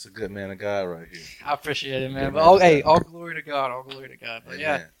it's a good man of God right here. I appreciate it, man. Good But man. all glory to God. All glory to God. But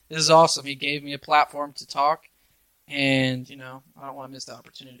yeah, Amen. this is awesome. He gave me a platform to talk, and I don't want to miss the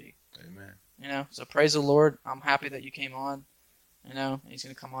opportunity. Amen. So praise the Lord. I'm happy that you came on. He's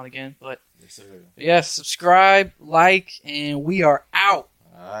going to come on again. But Yes, sir. yeah, subscribe, like, and we are out.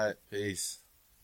 All right. Peace.